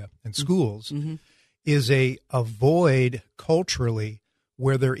academia and schools, is a void culturally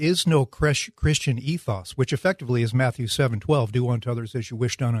where there is no Christian ethos, which effectively is Matthew 7:12, do unto others as you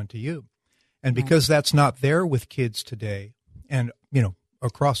wish done unto you. And because that's not there with kids today, and, you know,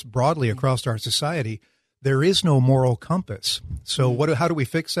 broadly across our society, there is no moral compass. So how do we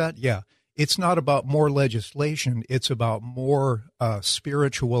fix that? Yeah, it's not about more legislation. It's about more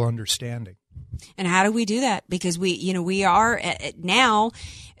spiritual understanding. And how do we do that? Because we are now,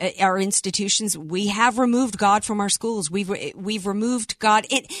 our institutions, we have removed God from our schools. We've removed God.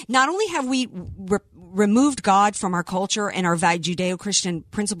 Not only have we removed God from our culture and our Judeo-Christian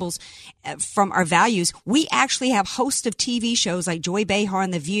principles from our values, we actually have hosts of TV shows like Joy Behar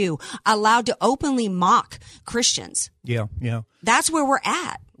and The View allowed to openly mock Christians. Yeah. That's where we're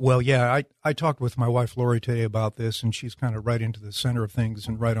at. Well, yeah, I talked with my wife, Lori, today about this, and she's kind of right into the center of things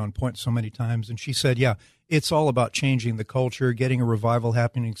and right on point so many times. And she said, yeah, it's all about changing the culture, getting a revival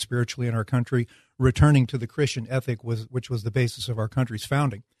happening spiritually in our country, returning to the Christian ethic, which was the basis of our country's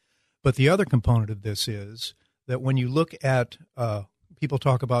founding. But the other component of this is that when you look at people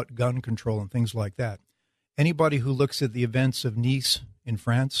talk about gun control and things like that, anybody who looks at the events of Nice in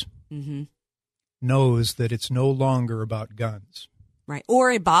France knows that it's no longer about guns. Right.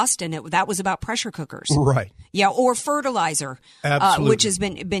 Or in Boston, that was about pressure cookers. Right. Yeah, or fertilizer, which has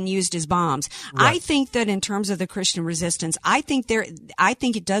been used as bombs. Right. I think that in terms of the Christian resistance, I think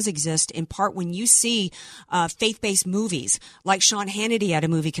it does exist in part when you see faith-based movies, like Sean Hannity had a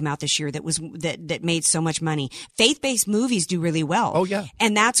movie come out this year that made so much money. Faith-based movies do really well. Oh yeah.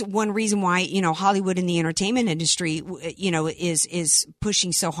 And that's one reason why, Hollywood and the entertainment industry, is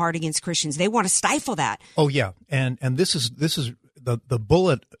pushing so hard against Christians. They want to stifle that. Oh yeah. And this is the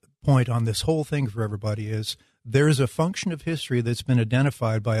bullet point on this whole thing for everybody is there is a function of history that's been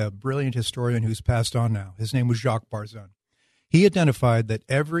identified by a brilliant historian who's passed on now. His name was Jacques Barzun. He identified that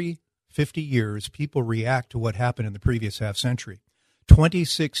every 50 years, people react to what happened in the previous half century.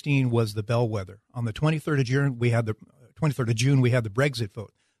 2016 was the bellwether. On the 23rd of June, we had the Brexit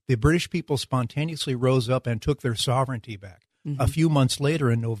vote. The British people spontaneously rose up and took their sovereignty back. A few months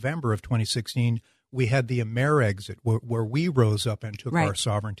later, in November of 2016, we had the AmerExit, where we rose up and took our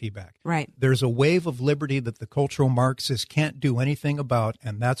sovereignty back. Right. There's a wave of liberty that the cultural Marxists can't do anything about,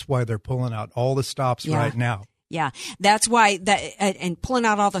 and that's why they're pulling out all the stops right now. Yeah, that's why and pulling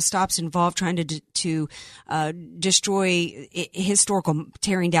out all the stops involved trying to destroy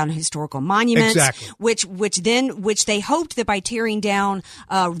tearing down historical monuments. Exactly. Which they hoped that by tearing down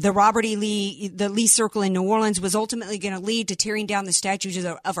the Lee Circle in New Orleans was ultimately going to lead to tearing down the statues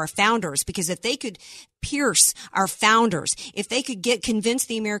of our founders, because if they could pierce our founders, if they could convince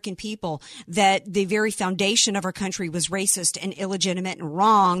the American people that the very foundation of our country was racist and illegitimate and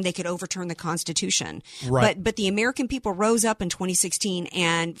wrong, they could overturn the Constitution. Right. But the American people rose up in 2016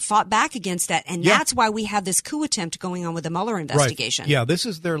 and fought back against that, and that's why we have this coup attempt going on with the Mueller investigation. Right. Yeah, this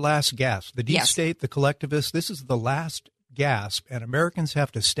is their last gasp. The deep state, the collectivists, this is the last gasp, and Americans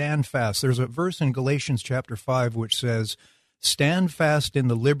have to stand fast. There's a verse in Galatians chapter 5 which says, "Stand fast in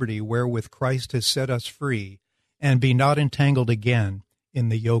the liberty wherewith Christ has set us free, and be not entangled again in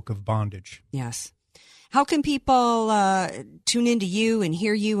the yoke of bondage." Yes. How can people tune into you and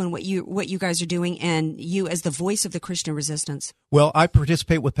hear you and what you guys are doing, and you as the voice of the Christian resistance? Well, I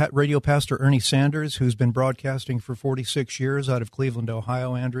participate with radio pastor Ernie Sanders, who's been broadcasting for 46 years out of Cleveland,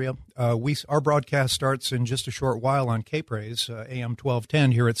 Ohio, Andrea. Our broadcast starts in just a short while on K-Praise, AM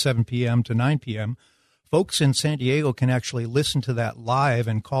 1210 here at 7 p.m. to 9 p.m. Folks in San Diego can actually listen to that live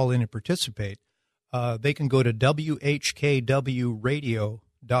and call in and participate. They can go to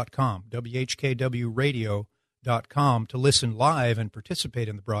WHKWradio.com, WHKWradio.com to listen live and participate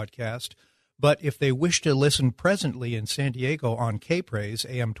in the broadcast. But if they wish to listen presently in San Diego on K-Praise,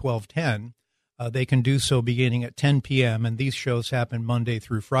 AM 1210, they can do so beginning at 10 p.m., and these shows happen Monday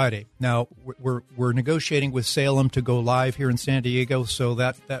through Friday. Now, we're negotiating with Salem to go live here in San Diego, so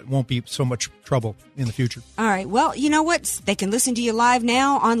that won't be so much trouble in the future. All right. Well, you know what? They can listen to you live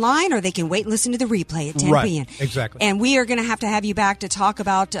now online, or they can wait and listen to the replay at 10 p.m. Exactly. And we are going to have you back to talk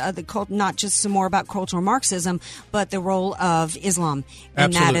about not just some more about cultural Marxism, but the role of Islam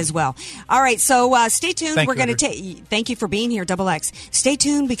in that as well. All right. So stay tuned. We're going to thank you for being here, Double X. Stay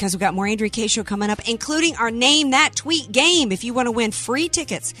tuned, because we've got more Andrea Kaye Show coming up, including our Name That Tweet game. If you want to win free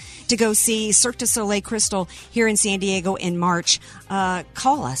tickets to go see Cirque du Soleil Crystal here in San Diego in March,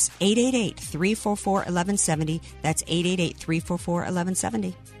 call us 888-344-1170. That's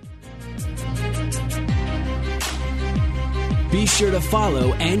 888-344-1170. Be sure to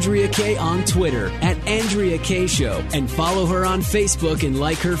follow Andrea Kaye on Twitter at Andrea Kaye Show, and follow her on Facebook and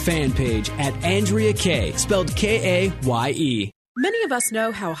like her fan page at Andrea Kaye, spelled Kaye. Many of us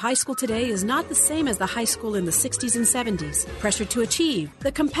know how high school today is not the same as the high school in the 60s and 70s. Pressure to achieve,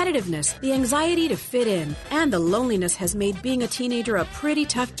 the competitiveness, the anxiety to fit in, and the loneliness has made being a teenager a pretty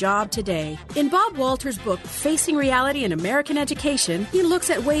tough job today. In Bob Walter's book, Facing Reality in American Education, he looks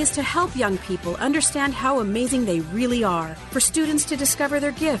at ways to help young people understand how amazing they really are, for students to discover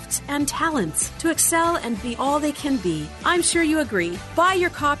their gifts and talents, to excel and be all they can be. I'm sure you agree. Buy your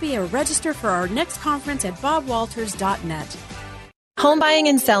copy or register for our next conference at bobwalters.net. Home buying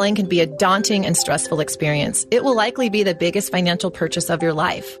and selling can be a daunting and stressful experience. It will likely be the biggest financial purchase of your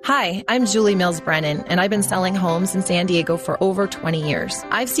life. Hi, I'm Julie Mills Brennan, and I've been selling homes in San Diego for over 20 years.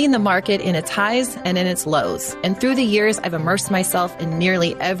 I've seen the market in its highs and in its lows, and through the years, I've immersed myself in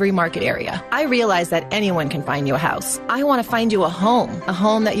nearly every market area. I realize that anyone can find you a house. I want to find you a home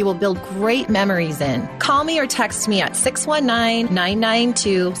that you will build great memories in. Call me or text me at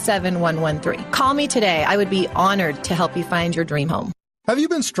 619-992-7113. Call me today. I would be honored to help you find your dream home. Have you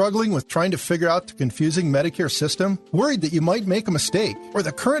been struggling with trying to figure out the confusing Medicare system? Worried that you might make a mistake, or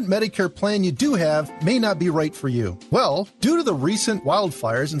the current Medicare plan you do have may not be right for you? Well, due to the recent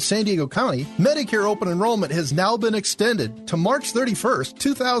wildfires in San Diego County, Medicare open enrollment has now been extended to March 31st,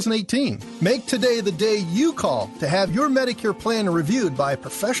 2018. Make today the day you call to have your Medicare plan reviewed by a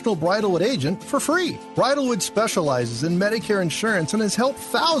professional Bridalwood agent for free. Bridalwood specializes in Medicare insurance and has helped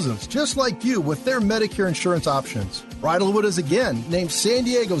thousands just like you with their Medicare insurance options. Bridalwood is again named San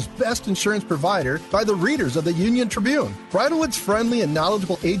Diego's best insurance provider by the readers of the Union Tribune. Bridalwood's friendly and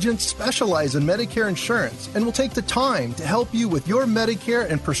knowledgeable agents specialize in Medicare insurance and will take the time to help you with your Medicare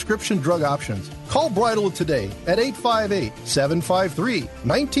and prescription drug options. Call Bridalwood today at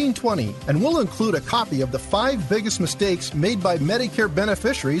 858-753-1920 and we'll include a copy of the 5 biggest mistakes made by Medicare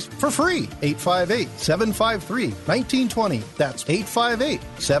beneficiaries for free. 858-753-1920. That's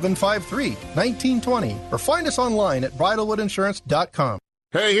 858-753-1920. Or find us online at bridalwoodinsurance.com.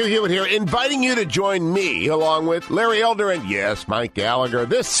 Hey, Hugh Hewitt here, inviting you to join me, along with Larry Elder and, yes, Mike Gallagher,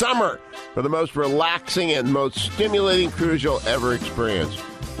 this summer for the most relaxing and most stimulating cruise you'll ever experience.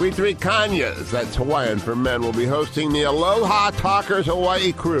 We three Kanyas, that's Hawaiian for men, will be hosting the Aloha Talkers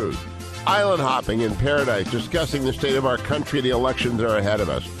Hawaii Cruise. Island hopping in paradise, discussing the state of our country. The elections are ahead of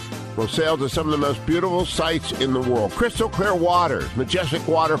us. We'll sail to some of the most beautiful sights in the world. Crystal clear waters, majestic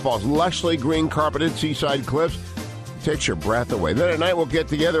waterfalls, lushly green carpeted seaside cliffs. Takes your breath away. Then at night we'll get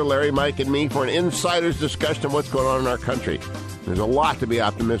together, Larry, Mike, and me, for an insider's discussion of what's going on in our country. There's a lot to be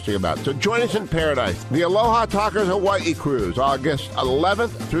optimistic about. So join us in paradise. The Aloha Talkers Hawaii Cruise, August 11th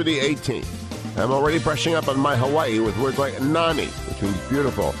through the 18th. I'm already brushing up on my Hawaii with words like nani, which means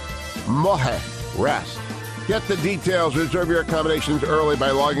beautiful, mohe, rest. Get the details. Reserve your accommodations early by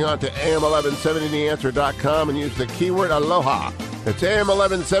logging on to am1170theanswer.com and use the keyword aloha. It's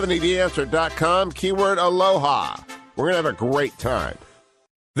am1170theanswer.com, keyword aloha. We're going to have a great time.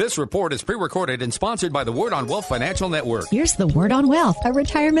 This report is pre-recorded and sponsored by the Word on Wealth Financial Network. Here's the Word on Wealth, a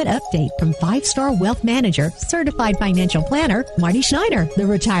retirement update from 5-star wealth manager, certified financial planner, Marty Schneider, the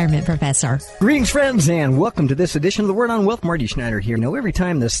retirement professor. Greetings, friends, and welcome to this edition of the Word on Wealth. Marty Schneider here. You know, every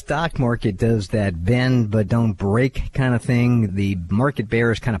time the stock market does that bend but don't break kind of thing, the market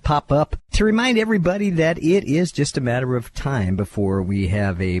bears kind of pop up to remind everybody that it is just a matter of time before we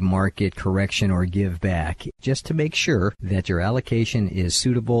have a market correction or give back, just to make sure that your allocation is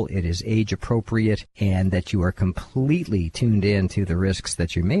suitable, it is age appropriate, and that you are completely tuned in to the risks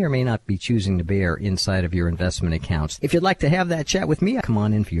that you may or may not be choosing to bear inside of your investment accounts. If you'd like to have that chat with me, come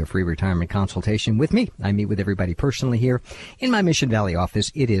on in for your free retirement consultation with me. I meet with everybody personally here in my Mission Valley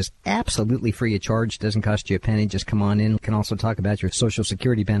office. It is absolutely free of charge, doesn't cost you a penny. Just come on in. You can also talk about your Social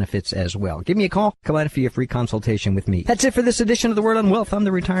Security benefits as well. Give me a call. Come on in for your free consultation with me. That's it for this edition of the Word on Wealth. I'm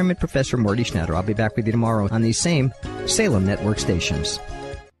the retirement professor, Marty Schneider. I'll be back with you tomorrow on these same Salem Network stations.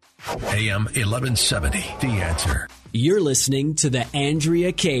 AM 1170, The Answer. You're listening to The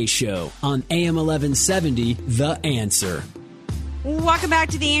Andrea Kaye Show on AM 1170, The Answer. Welcome back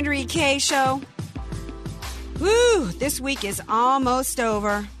to The Andrea Kaye Show. Woo, this week is almost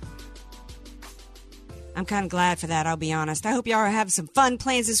over. I'm kind of glad for that, I'll be honest. I hope y'all have some fun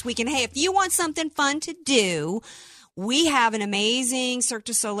plans this weekend. Hey, if you want something fun to do, we have an amazing Cirque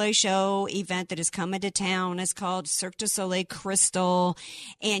du Soleil show event that is coming to town. It's called Cirque du Soleil Crystal,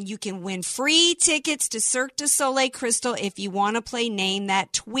 and you can win free tickets to Cirque du Soleil Crystal if you want to play Name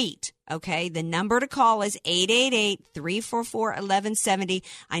That Tweet. Okay, the number to call is 888-344-1170.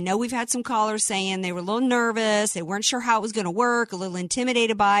 I know we've had some callers saying they were a little nervous. They weren't sure how it was going to work, a little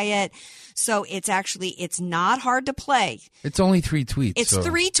intimidated by it. So it's not hard to play. It's only 3 tweets. It's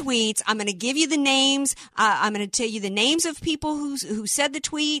 3 tweets. I'm going to give you the names. I'm going to tell you the names of people who said the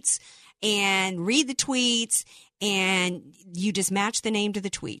tweets and read the tweets. And you just match the name to the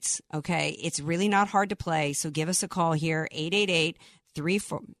tweets. Okay, it's really not hard to play. So give us a call here,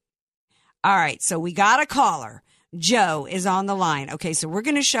 888-34. All right, so we got a caller. Joe is on the line. Okay, so we're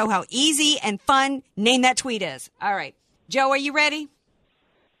going to show how easy and fun Name That Tweet is. All right. Joe, are you ready?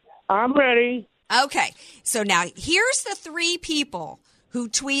 I'm ready. Okay, so now here's the 3 people who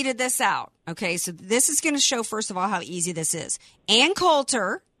tweeted this out. Okay, so this is going to show, first of all, how easy this is. Ann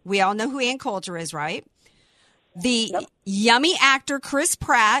Coulter. We all know who Ann Coulter is, right? The yummy actor Chris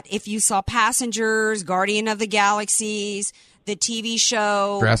Pratt, if you saw Passengers, Guardian of the Galaxies, the TV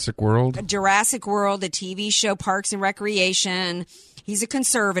show Jurassic World, the TV show Parks and Recreation. He's a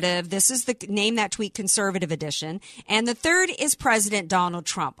conservative. This is the Name That Tweet conservative edition. And the third is President Donald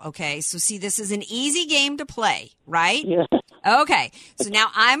Trump. Okay, so see, this is an easy game to play, right? Yeah. Okay, so now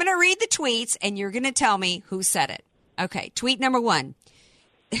I'm going to read the tweets, and you're going to tell me who said it. Okay, tweet number 1.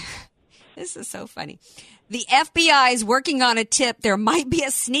 This is so funny. The FBI is working on a tip there might be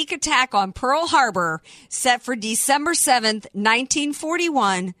a sneak attack on Pearl Harbor set for December 7th,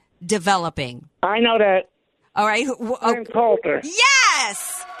 1941, developing. I know that. All right. Ann Coulter.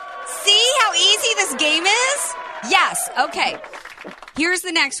 Yes! See how easy this game is? Yes. Okay. Here's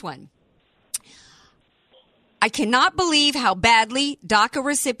the next one. I cannot believe how badly DACA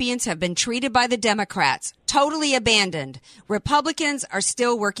recipients have been treated by the Democrats. Totally abandoned. Republicans are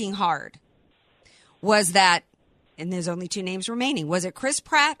still working hard. Was that, and there's only 2 names remaining, was it Chris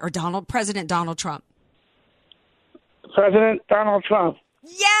Pratt or President Donald Trump? President Donald Trump.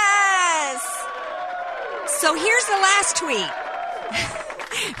 Yes! So here's the last tweet.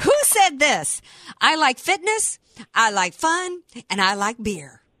 Who said this? I like fitness, I like fun, and I like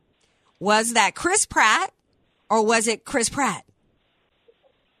beer. Was that Chris Pratt or was it Chris Pratt?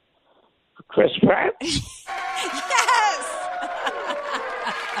 Chris Pratt? Yes!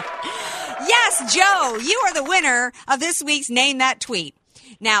 Yes, Joe, you are the winner of this week's Name That Tweet.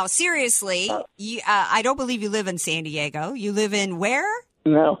 Now, seriously, I don't believe you live in San Diego. You live in where?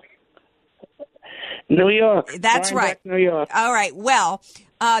 No. New York. That's right. New York. All right. Well,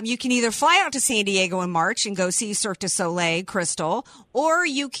 you can either fly out to San Diego in March and go see Cirque du Soleil, Crystal, or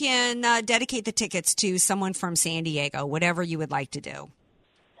you can dedicate the tickets to someone from San Diego, whatever you would like to do.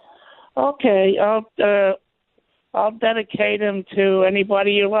 Okay. I'll dedicate them to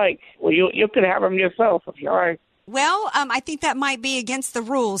anybody you like. Well, you could have them yourself if you like. Well, I think that might be against the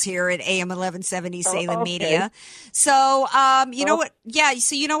rules here at AM 1170 Salem okay. Media. So, you know what? Yeah,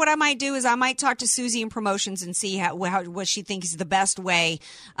 so you know what I might do is I might talk to Susie in promotions and see what she thinks is the best way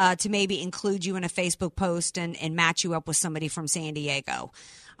to maybe include you in a Facebook post and match you up with somebody from San Diego.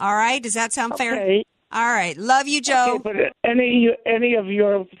 All right? Does that sound fair? Okay. All right. Love you, Joe. Okay, but any of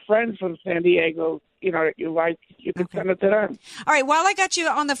your friends from San Diego, that you like, you can send it to them. All right. While I got you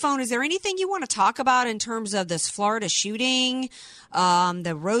on the phone, is there anything you want to talk about in terms of this Florida shooting,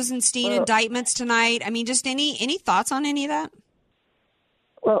 the Rosenstein indictments tonight? I mean, just any thoughts on any of that?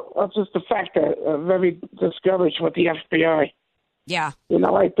 Well, just the fact that I'm very discouraged with the FBI. Yeah.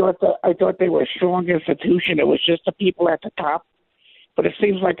 I thought they were a strong institution. It was just the people at the top, but it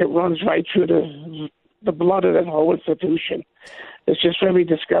seems like it runs right through the blood of that whole institution. It's just very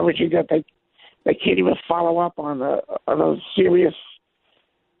discouraging that they can't even follow up on a serious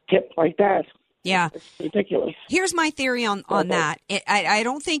tip like that. Yeah. It's ridiculous. Here's my theory on that. I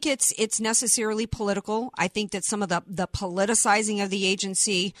don't think it's necessarily political. I think that some of the politicizing of the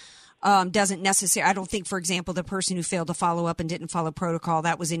agency doesn't necessarily, I don't think, for example, the person who failed to follow up and didn't follow protocol,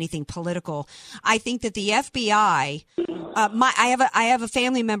 that was anything political. I think that the FBI, I have a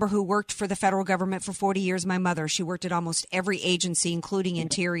family member who worked for the federal government for 40 years. My mother, she worked at almost every agency, including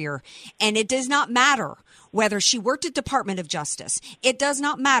Interior. And it does not matter whether she worked at Department of Justice. It does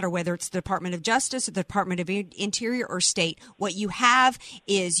not matter whether it's the Department of Justice or the Department of Interior or state. What you have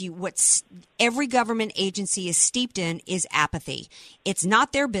is what every government agency is steeped in is apathy. It's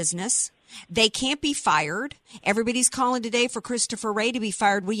not their business. They can't be fired. Everybody's calling today for Christopher Wray to be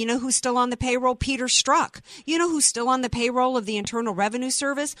fired. Well, you know who's still on the payroll? Peter Strzok. You know who's still on the payroll of the Internal Revenue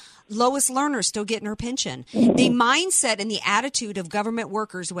Service? Lois Lerner still getting her pension. The mindset and the attitude of government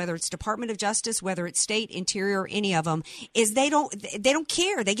workers, whether it's Department of Justice, whether it's state, Interior, or any of them, is they don't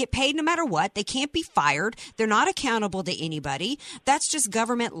care. They get paid no matter what. They can't be fired. They're not accountable to anybody. That's just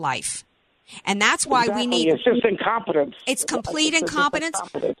government life. And that's why we need... It's just incompetence. It's complete incompetence,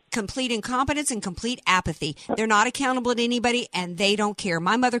 and complete apathy. They're not accountable to anybody, and they don't care.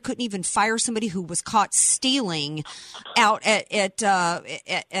 My mother couldn't even fire somebody who was caught stealing out at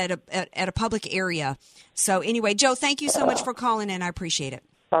a public area. So anyway, Joe, thank you so much for calling in. I appreciate it.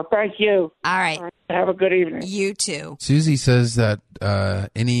 Thank you. All right. Have a good evening. You too. Susie says that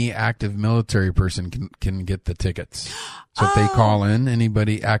any active military person can get the tickets. So if they call in,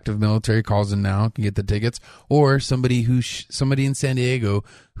 anybody active military calls in now can get the tickets, or somebody in San Diego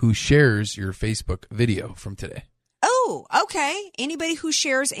who shares your Facebook video from today. Oh, okay. Anybody who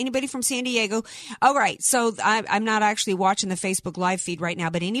shares, anybody from San Diego. All right. So I'm not actually watching the Facebook live feed right now,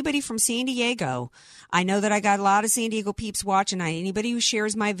 but anybody from San Diego, I know that I got a lot of San Diego peeps watching. Anybody who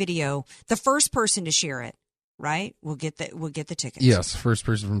shares my video, the first person to share it, right, will get the tickets. Yes, first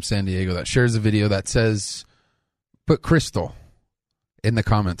person from San Diego that shares a video that says, put Crystal in the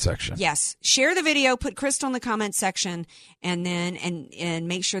comment section. Yes. Share the video, put Crystal in the comment section, and then and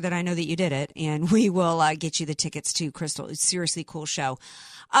make sure that I know that you did it, and we will get you the tickets to Crystal. It's a seriously cool show.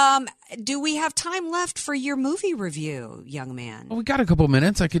 Do we have time left for your movie review, young man? Well, we got a couple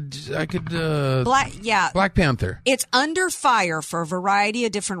minutes. I could Black Panther. It's under fire for a variety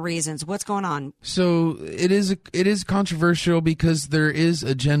of different reasons. What's going on? So it is controversial because there is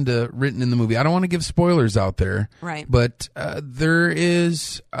agenda written in the movie. I don't want to give spoilers out there. Right. But there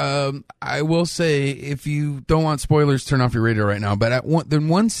is, I will say, if you don't want spoilers, turn off your radio right now. But in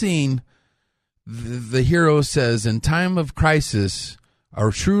one scene, the hero says, in time of crisis,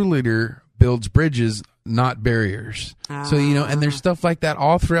 our true leader builds bridges, not barriers. So, and there's stuff like that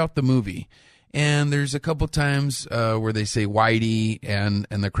all throughout the movie. And there's a couple times where they say Whitey and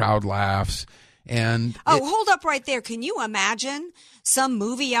the crowd laughs. And hold up right there. Can you imagine some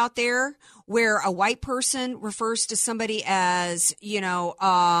movie out there where a white person refers to somebody as,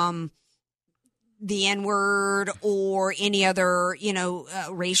 the N-word or any other,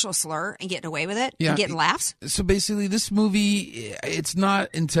 racial slur and getting away with it and getting laughs? So basically this movie, it's not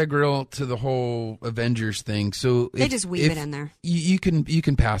integral to the whole Avengers thing. So they just weave it in there. You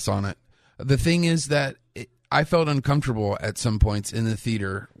can pass on it. The thing is that I felt uncomfortable at some points in the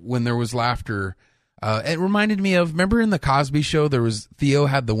theater when there was laughter. It reminded me of, remember in the Cosby Show, Theo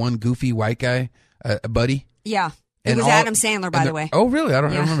had the one goofy white guy, a buddy? Yeah. It was Adam Sandler, by the way. Oh, really? I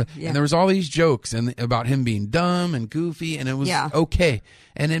don't Yeah, remember. yeah. And there was all these jokes and about him being dumb and goofy, and it was okay.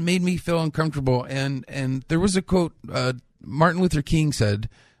 And it made me feel uncomfortable. And there was a quote Martin Luther King said,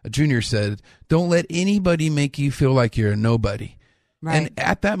 Jr. said, "Don't let anybody make you feel like you're a nobody." Right. And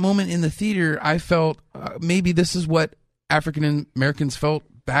at that moment in the theater, I felt maybe this is what African Americans felt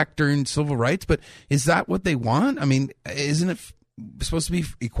back during civil rights, but is that what they want? I mean, isn't it supposed to be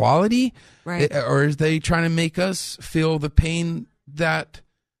equality? Right. Or is they trying to make us feel the pain that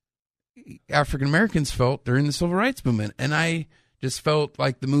African Americans felt during the civil rights movement? And I just felt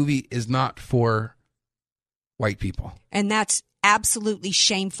like the movie is not for white people. And that's absolutely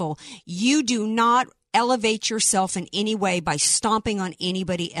shameful. You do not elevate yourself in any way by stomping on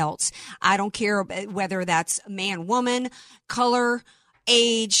anybody else. I don't care whether that's man, woman, color,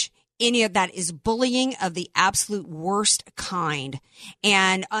 age, any of that is bullying of the absolute worst kind.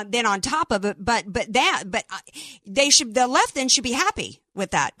 And then on top of it, the left then should be happy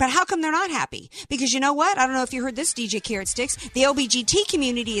with that. But how come they're not happy? Because you know what? I don't know if you heard this, DJ Carrot Sticks. The LBGT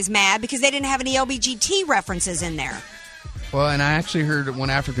community is mad because they didn't have any LBGT references in there. Well, and I actually heard one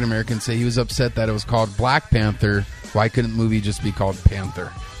African American say he was upset that it was called Black Panther. Why couldn't the movie just be called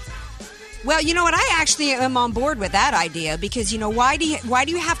Panther? Well, you know what? I actually am on board with that idea because, you know, why do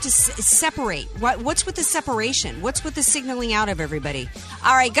you have to separate? What's with the separation? What's with the signaling out of everybody?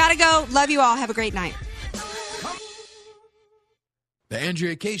 All right, gotta go. Love you all. Have a great night. The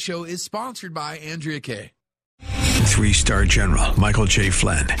Andrea Kaye Show is sponsored by Andrea Kaye. 3-star General Michael J.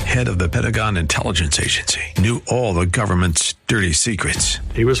 Flynn, head of the Pentagon Intelligence Agency, knew all the government's dirty secrets.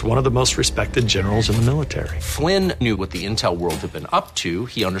 He was one of the most respected generals in the military. Flynn knew what the intel world had been up to.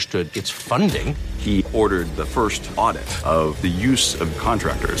 He understood its funding. He ordered the first audit of the use of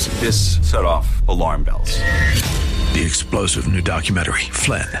contractors. This set off alarm bells. The explosive new documentary,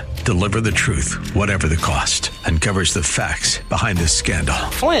 Flynn, Deliver the Truth, Whatever the Cost, uncovers the facts behind this scandal.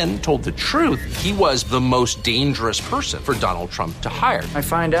 Flynn told the truth. He was the most dangerous person for Donald Trump to hire. I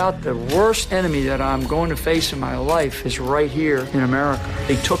find out the worst enemy that I'm going to face in my life is right here in America.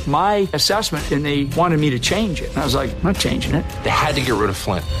 They took my assessment and they wanted me to change it. And I was like, I'm not changing it. They had to get rid of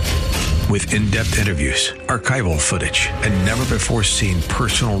Flynn. With in-depth interviews, archival footage, and never-before-seen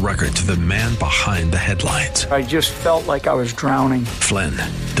personal records of the man behind the headlines. I just felt like I was drowning. Flynn,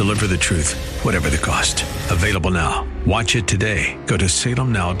 Deliver the Truth, Whatever the Cost. Available now. Watch it today. Go to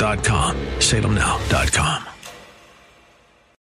salemnow.com. salemnow.com.